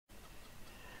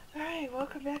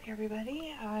welcome back,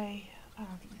 everybody. I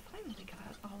finally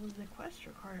got all of the quest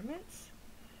requirements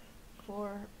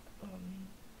for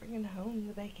bringing home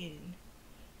the bacon.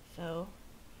 So,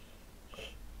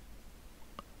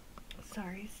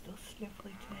 sorry, still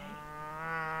sniffly today.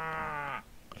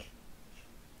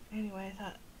 Anyway, I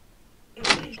thought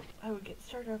if I would get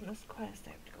started on this quest.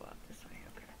 I have to go out this way.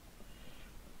 Okay.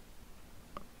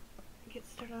 Get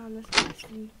started on this quest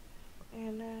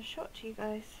and show it to you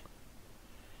guys.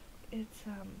 It's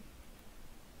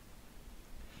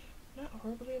not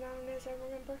horribly long as I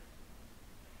remember.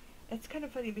 It's kind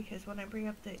of funny because when I bring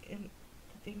up the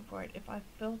thing for it, if I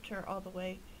filter all the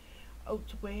way, oh,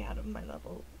 it's way out of my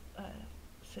level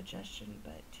suggestion,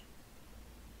 but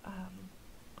I'm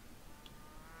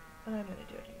gonna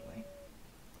do it anyway.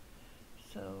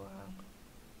 So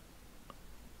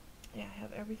yeah, I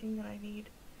have everything that I need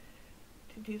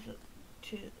to do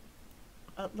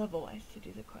level wise to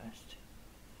do the quest.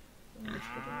 Let's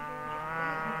get in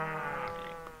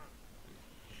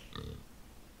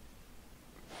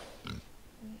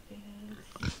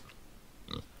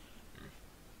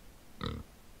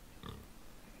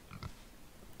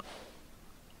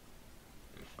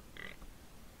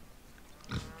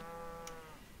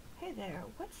Hey there,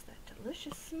 what's that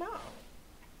delicious smell?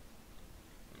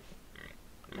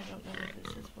 I don't know if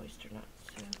this is voiced or not,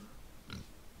 so...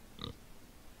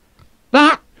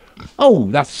 That? Oh,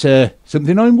 that's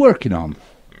something I'm working on.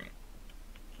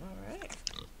 Alright.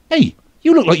 Hey,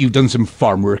 you look like you've done some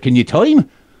farm work in your time. Are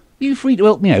you free to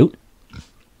help me out?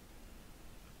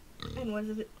 And what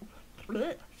is it?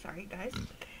 Sorry, guys.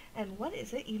 And what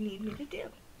is it you need me to do?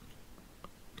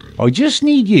 I just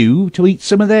need you to eat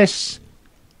some of this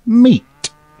meat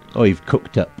I've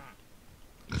cooked up.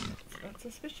 It's not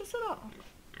suspicious at all.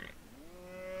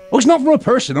 Oh, it's not from a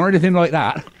person or anything like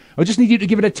that. I just need you to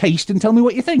give it a taste and tell me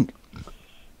what you think.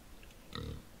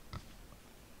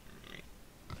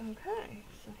 Okay,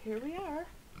 so here we are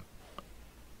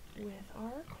with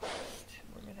our quest.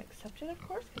 We're going to accept it, of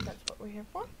course, because that's what we're here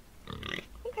for.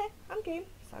 Okay, I'm game,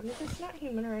 as long as it's not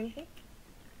human or anything.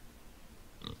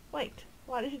 Wait,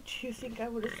 why did you think I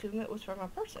would assume it was from a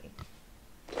person?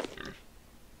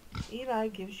 Eli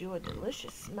gives you a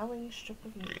delicious smelling strip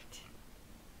of meat.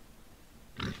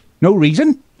 No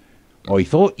reason. I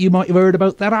thought you might have heard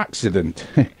about that accident.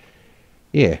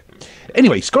 Yeah.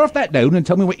 Anyway, scarf that down and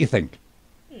tell me what you think.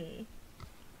 Let's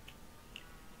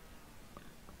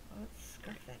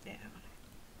scarf that down.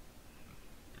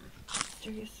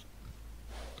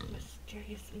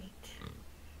 Mysterious meat.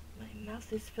 My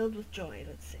mouth is filled with joy,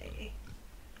 let's say.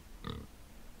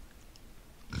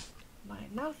 My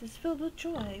mouth is filled with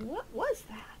joy. What was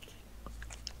that?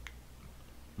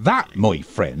 That, my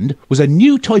friend, was a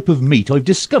new type of meat I've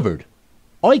discovered.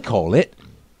 I call it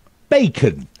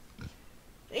bacon.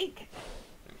 Bacon?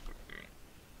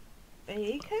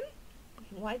 Bacon?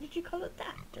 Why did you call it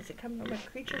that? Does it come from a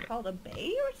creature called a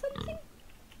bay or something?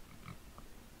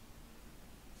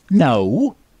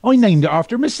 No, I named it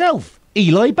after myself.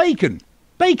 Eli Bacon.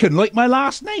 Bacon like my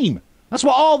last name. That's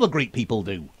what all the great people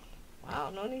do. Wow,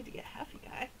 no need to get happy,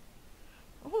 guy.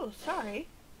 Oh, sorry.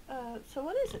 So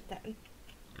what is it then?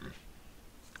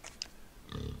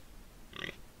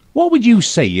 What would you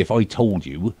say if I told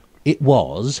you it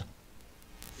was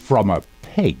from a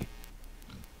pig?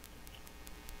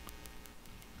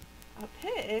 A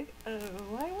pig?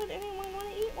 Why would anyone want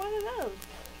to eat one of those?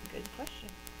 Good question.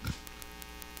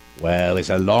 Well, it's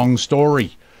a long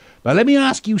story. But let me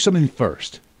ask you something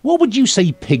first. What would you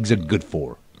say pigs are good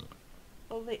for?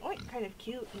 Well, they aren't kind of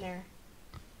cute, and their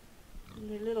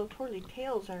little twirly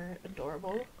tails are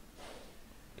adorable.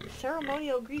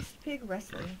 Ceremonial greased pig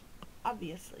wrestling.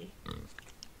 Obviously.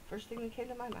 First thing that came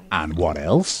to my mind. And what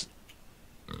else?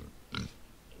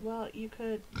 Well, you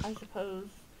could, I suppose,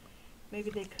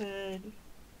 maybe they could...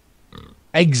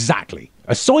 Exactly.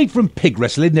 Aside from pig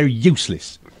wrestling, they're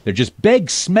useless. They're just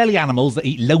big, smelly animals that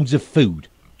eat loads of food.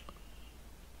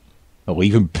 Oh,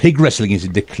 even pig wrestling is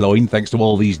in decline thanks to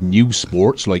all these new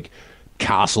sports like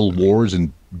castle wars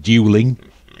and dueling.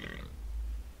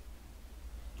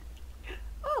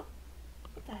 Oh!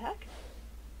 What the heck?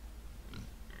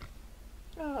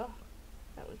 Oh,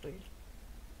 that was weird.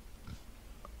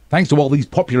 Thanks to all these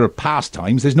popular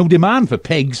pastimes, there's no demand for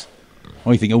pigs.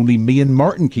 I think only me and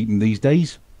Martin keep them these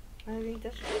days. I think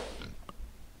that's true.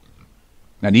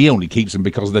 And he only keeps them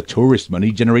because of the tourist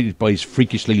money generated by his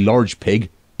freakishly large pig,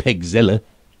 Pigzilla.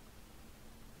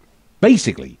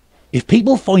 Basically, if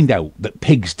people find out that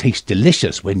pigs taste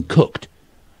delicious when cooked,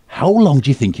 how long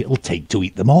do you think it'll take to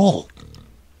eat them all?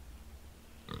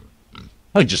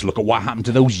 I just look at what happened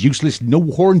to those useless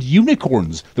no-horned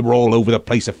unicorns that were all over the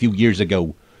place a few years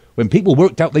ago. When people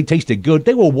worked out they tasted good,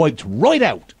 they were wiped right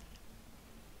out.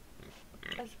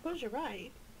 I suppose you're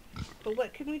right. But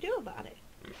what can we do about it?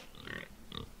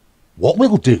 What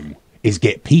we'll do is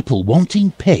get people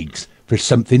wanting pigs for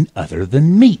something other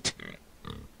than meat.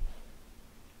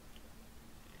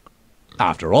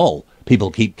 After all,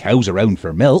 people keep cows around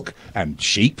for milk and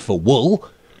sheep for wool.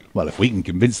 Well, if we can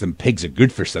convince them pigs are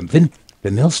good for something,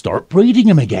 then they'll start breeding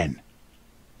them again.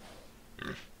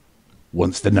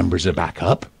 Once the numbers are back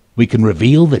up, we can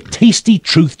reveal the tasty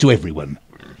truth to everyone.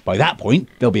 By that point,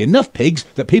 there'll be enough pigs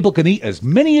that people can eat as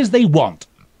many as they want.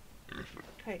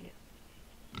 Kind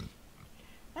of.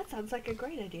 That sounds like a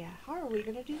great idea. How are we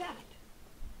going to do that?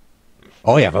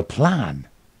 I have a plan.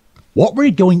 What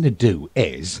we're going to do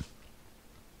is...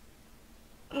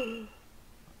 Oh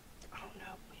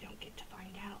no, we don't get to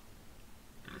find out.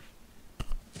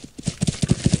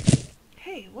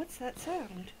 Hey, what's that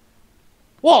sound?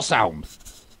 What sound?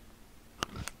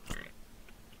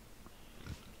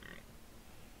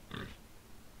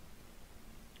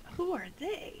 Who are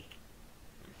they?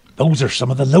 Those are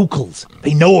some of the locals.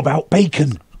 They know about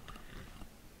bacon.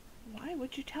 Why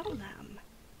would you tell them?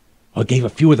 I gave a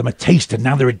few of them a taste and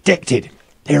now they're addicted.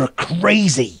 They're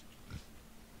crazy.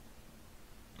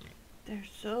 They're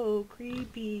so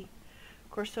creepy.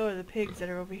 Of course, so are the pigs that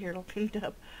are over here all cleaned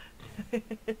up. Really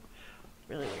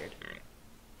weird.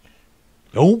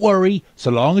 Don't worry.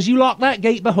 So long as you lock that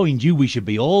gate behind you, we should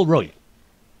be all right.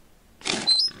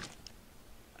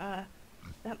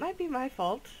 That might be my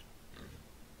fault.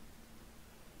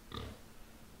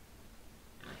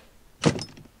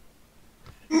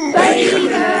 Bacon!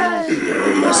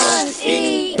 You must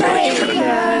eat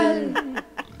bacon!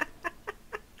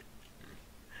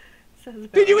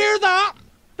 Did you hear that?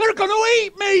 They're gonna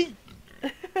eat me!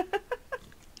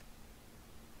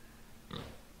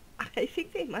 I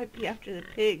think they might be after the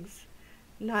pigs,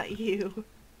 not you.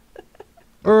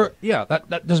 Yeah,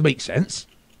 that does make sense.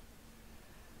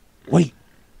 Wait,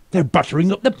 they're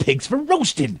buttering up the pigs for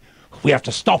roasting. We have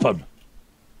to stop them.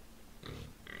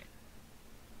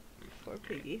 Poor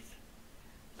piggies.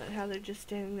 But how they're just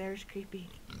standing there is creepy.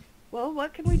 Well,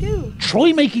 what can we do?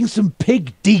 Try making some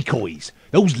pig decoys.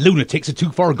 Those lunatics are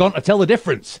too far gone to tell the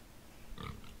difference.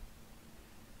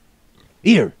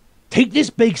 Here, take this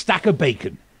big stack of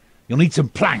bacon. You'll need some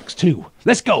planks too.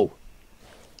 Let's go.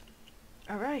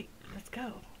 All right, let's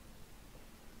go.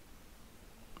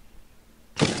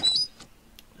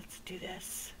 Let's do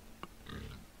this.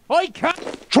 I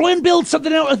can't. Try and build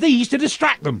something out of these to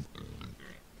distract them.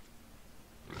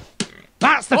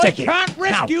 That's the ticket. I can't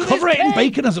rescue now, cover it in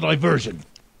bacon as a diversion.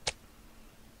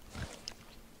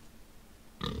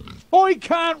 I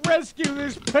can't rescue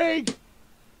this pig.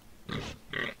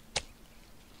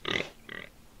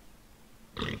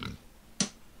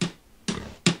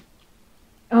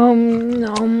 Nom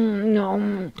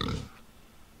nom.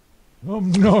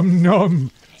 Nom nom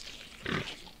nom.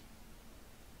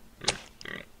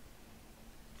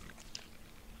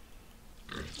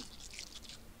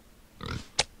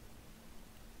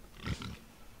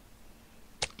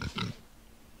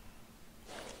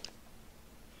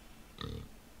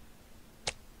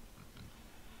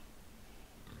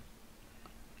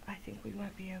 I think we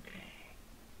might be okay.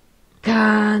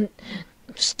 Can't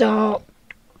stop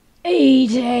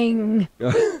eating.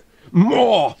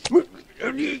 More!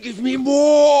 Give me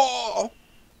more!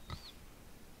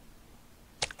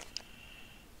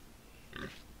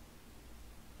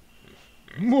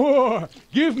 More!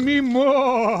 Give me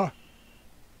more!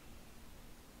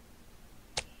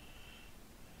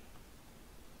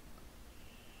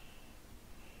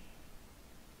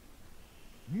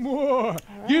 More!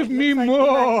 Right, Give me looks like we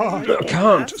might have more! I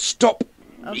can't stop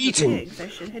of the eating. pigs. I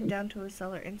should head down to a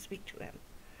cellar and speak to him.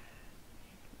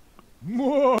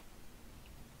 More!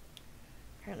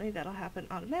 Apparently that'll happen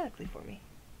automatically for me.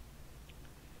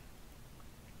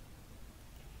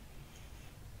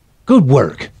 Good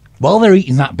work. While they're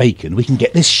eating that bacon, we can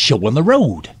get this show on the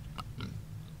road.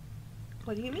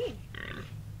 What do you mean?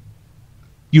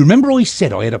 You remember I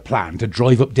said I had a plan to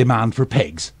drive up demand for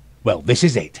pigs? Well, this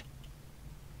is it.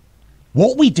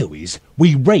 What we do is,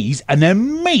 we raise an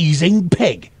amazing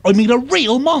pig. I mean a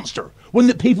real monster. One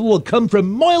that people will come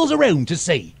from miles around to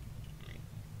see.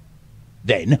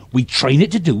 Then, we train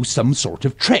it to do some sort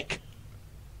of trick.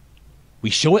 We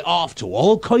show it off to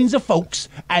all kinds of folks,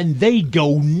 and they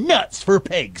go nuts for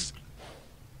pigs.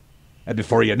 And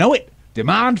before you know it,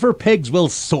 demand for pigs will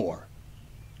soar.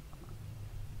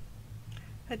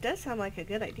 That does sound like a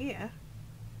good idea.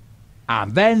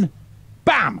 And then,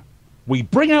 bam! We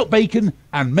bring out bacon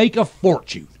and make a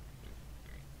fortune.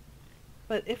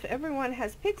 But if everyone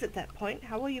has pigs at that point,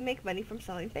 how will you make money from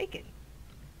selling bacon?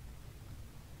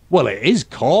 Well, it is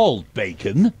called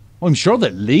bacon. I'm sure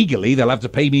that legally they'll have to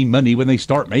pay me money when they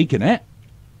start making it.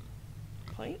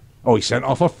 Point? I sent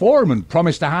off a form and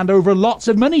promised to hand over lots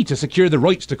of money to secure the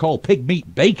rights to call pig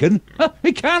meat bacon.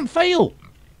 It can't fail.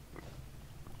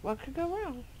 What could go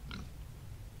wrong?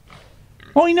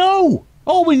 I know.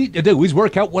 All we need to do is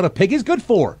work out what a pig is good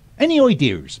for. Any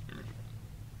ideas?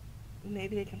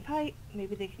 Maybe they can fight,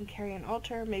 maybe they can carry an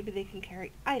altar, maybe they can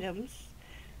carry items.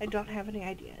 I don't have any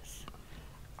ideas.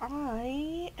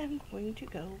 I am going to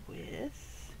go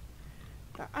with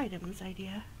the items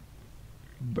idea.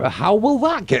 How will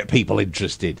that get people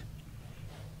interested?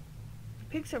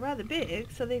 Pigs are rather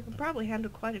big, so they can probably handle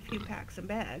quite a few packs and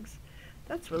bags.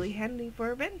 That's really handy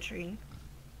for adventuring.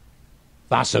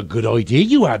 That's a good idea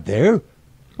you had there.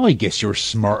 I guess you're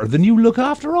smarter than you look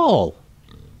after all.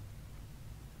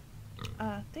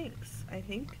 Thanks, I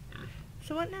think.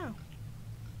 So what now?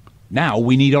 Now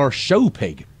we need our show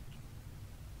pig.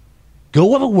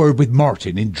 Go have a word with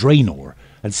Martin in Draenor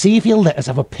and see if he'll let us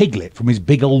have a piglet from his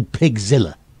big old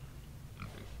pigzilla.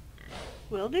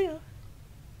 Will do.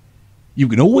 You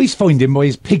can always find him by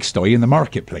his pigsty in the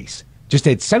marketplace. Just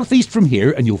head southeast from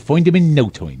here and you'll find him in no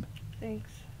time. Thanks.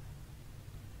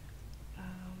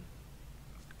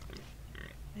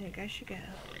 I think I should go.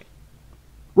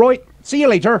 Right, see you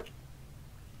later.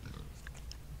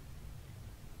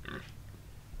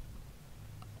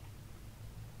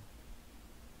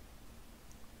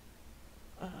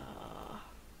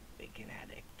 Bacon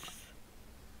addicts.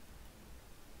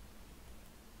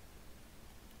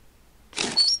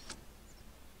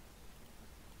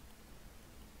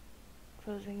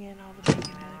 Closing in all the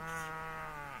bacon addicts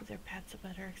with their pats of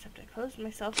butter, except I closed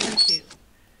myself in too.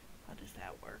 How does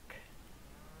that work?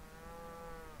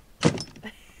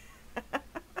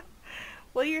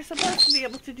 Well, you're supposed to be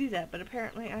able to do that, but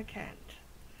apparently I can't.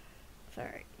 It's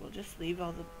alright, we'll just leave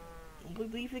we'll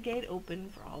leave the gate open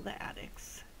for all the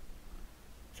addicts.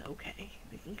 It's okay.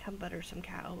 We can come butter some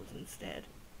cows instead.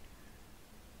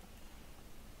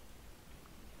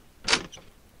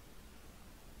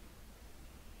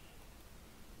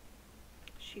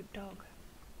 Sheepdog.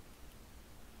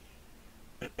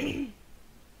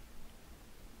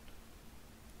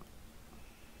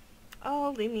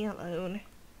 Oh, leave me alone.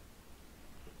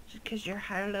 Just because you're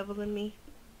higher level than me.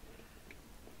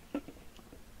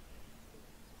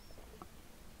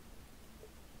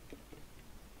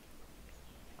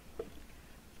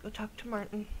 Go talk to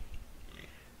Martin.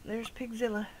 There's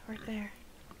Pigzilla right there.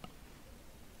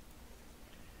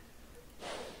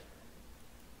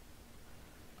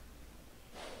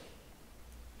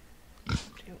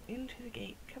 Have to go into the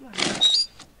gate. Come on.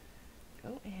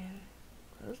 Go in.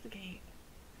 Close the gate.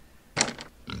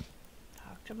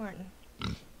 Talk to Martin.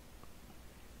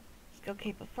 Skill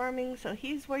cap of farming. So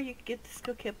he's where you get the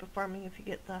skill cap of farming if you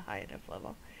get the high enough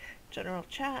level. General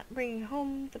chat. Bringing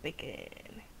home the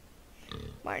bacon.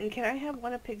 Martin, can I have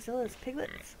one of Pigzilla's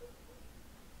piglets?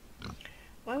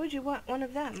 Why would you want one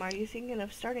of them? Are you thinking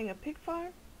of starting a pig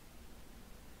farm?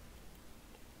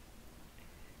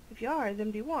 If you are,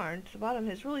 then be warned. The bottom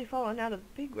has really fallen out of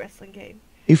the pig wrestling game.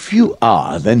 If you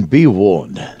are, then be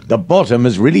warned. The bottom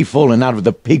has really fallen out of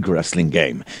the pig wrestling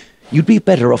game. You'd be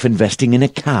better off investing in a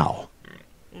cow.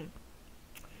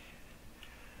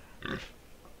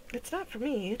 It's not for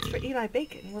me, it's for Eli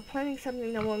Bacon. We're planning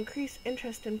something that will increase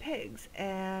interest in pigs,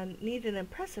 and need an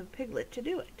impressive piglet to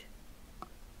do it.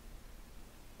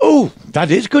 Oh,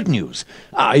 that is good news.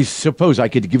 I suppose I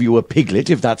could give you a piglet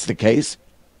if that's the case.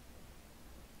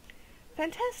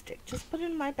 Fantastic. Just put it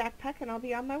in my backpack and I'll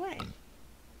be on my way.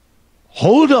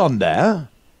 Hold on there.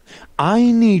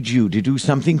 I need you to do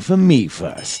something for me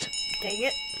first. Dang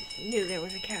it. Knew there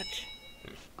was a catch.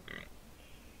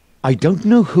 I don't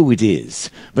know who it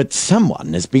is, but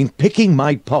someone has been picking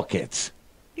my pockets.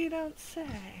 You don't say.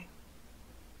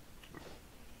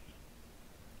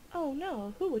 Oh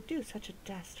no, who would do such a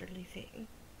dastardly thing?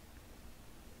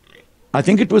 I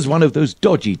think it was one of those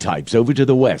dodgy types over to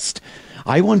the west.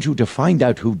 I want you to find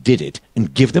out who did it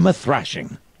and give them a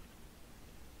thrashing.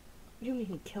 You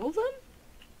mean kill them?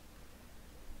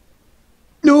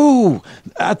 No,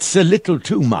 that's a little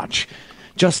too much.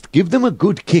 Just give them a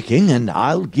good kicking and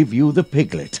I'll give you the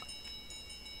piglet.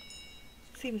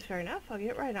 Seems fair enough. I'll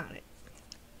get right on it.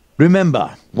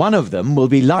 Remember, one of them will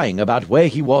be lying about where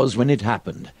he was when it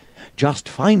happened. Just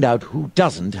find out who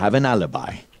doesn't have an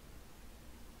alibi.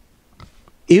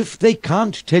 If they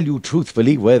can't tell you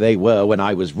truthfully where they were when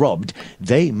I was robbed,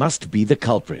 they must be the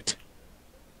culprit.